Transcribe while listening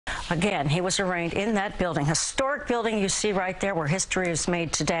Again, he was arraigned in that building, historic building you see right there where history is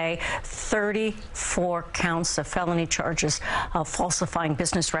made today. 34 counts of felony charges of falsifying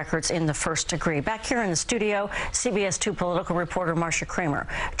business records in the first degree. Back here in the studio, CBS2 political reporter Marcia Kramer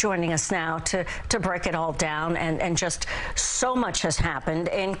joining us now to break it all down. And just so much has happened,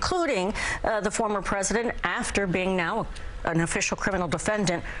 including the former president, after being now an official criminal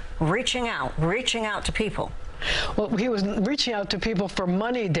defendant, reaching out to people. Well, he was reaching out to people for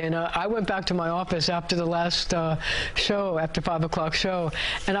money, Dana. I went back to my office after the last show, after 5 o'clock show,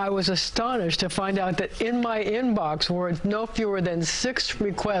 and I was astonished to find out that in my inbox were no fewer than 6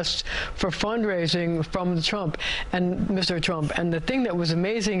 requests for fundraising from Trump and Mr. Trump. And the thing that was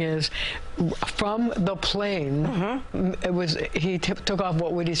amazing is, from the plane, it was he took off.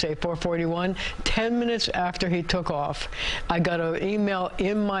 What would he say? 4:41. 10 minutes after he took off, I got an email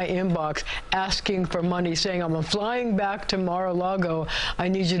in my inbox asking for money, saying, I'm flying back to Mar-a-Lago. I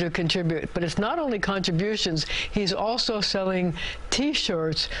need you to contribute. But it's not only contributions. He's also selling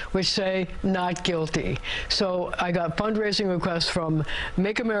T-shirts which say not guilty. So I got fundraising requests from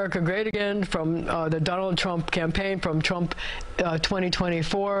Make America Great Again, from the Donald Trump campaign, from Trump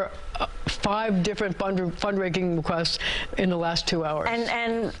 2024. 5 different fundraising requests in the last 2 hours.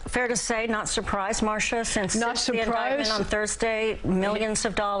 And fair to say, not surprised, Marcia, since the indictment on Thursday, millions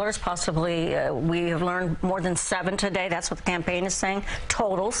of dollars, possibly we have learned more than 7 today. That's what the campaign is saying.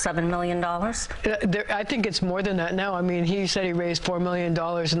 Total, $7 million. I think it's more than that now. I mean, he said he raised $4 million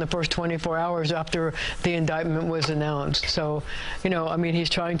in the first 24 hours after the indictment was announced. So, you know, I mean,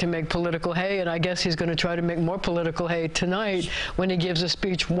 he's trying to make political hay, and I guess he's going to try to make more political hay tonight when he gives a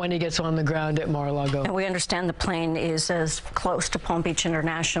speech when he gets on the ground at Mar-a-Lago. And we understand the plane is as close to Palm Beach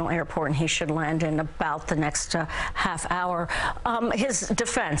International Airport, and he should land in about the next half hour. His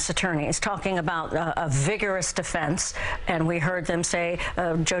defense attorney is talking about a vigorous defense, and we heard them say,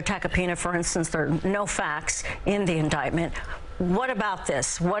 Joe Tacopina, for instance, there are no facts in the indictment. What about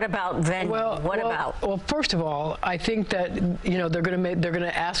this? What about venue? Well, first of all, I think that, you know, they're going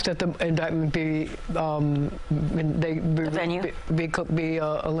to ask that the indictment be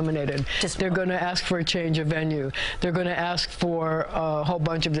eliminated. They're going to ask for a change of venue. They're going to ask for a whole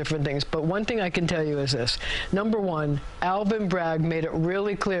bunch of different things. But one thing I can tell you is this: number one, Alvin Bragg made it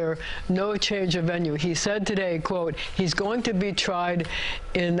really clear, no change of venue. He said today, quote, he's going to be tried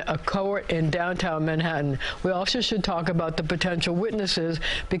in a court in downtown Manhattan. We also should talk about the potential witnesses,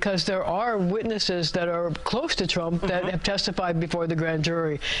 because there are witnesses that are close to Trump that have testified before the grand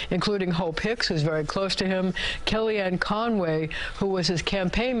jury, including Hope Hicks, who's very close to him, Kellyanne Conway, who was his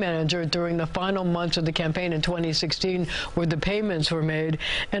campaign manager during the final months of the campaign in 2016, where the payments were made,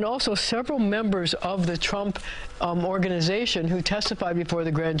 and also several members of the Trump organization who testified before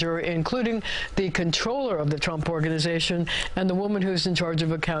the grand jury, including the controller of the Trump organization and the woman who's in charge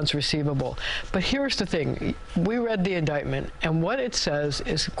of accounts receivable. But here's the thing. We read the indictment, and what it says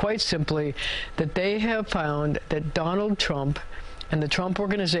is quite simply that they have found that Donald Trump and the Trump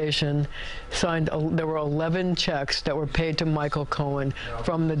organization signed, there were 11 checks that were paid to Michael Cohen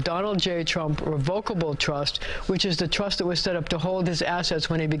from the Donald J. Trump Revocable Trust, which is the trust that was set up to hold his assets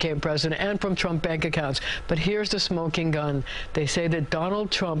when he became president, and from Trump bank accounts. But here's the smoking gun. They say that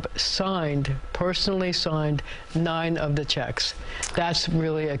Donald Trump personally signed 9 of the checks. That's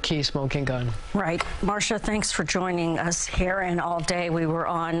really a key smoking gun. Right. Marcia, thanks for joining us here. And all day we were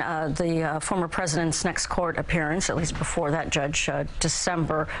on the former president's next court appearance, at least before that, Judge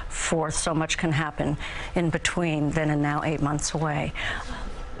December 4th. So much can happen in between then and now, 8 months away.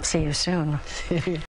 See you soon.